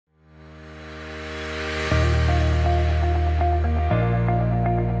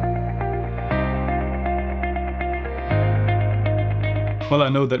Well, I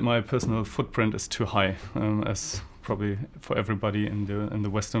know that my personal footprint is too high, as probably for everybody in the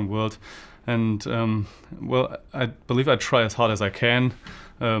Western world. And well, I believe I try as hard as I can,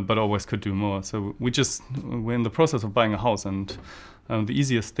 but always could do more. So we're in the process of buying a house, and the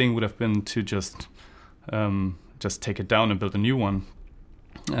easiest thing would have been to just take it down and build a new one.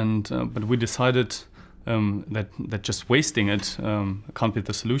 And but we decided that just wasting it can't be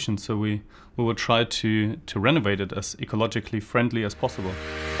the solution. So we will try to renovate it as ecologically friendly as possible.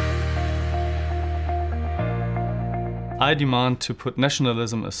 I demand to put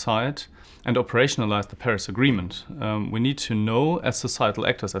nationalism aside and operationalize the Paris Agreement. We need to know, as societal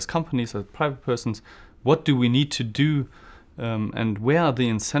actors, as companies, as private persons, what do we need to do and where are the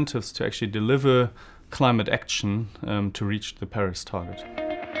incentives to actually deliver climate action to reach the Paris target.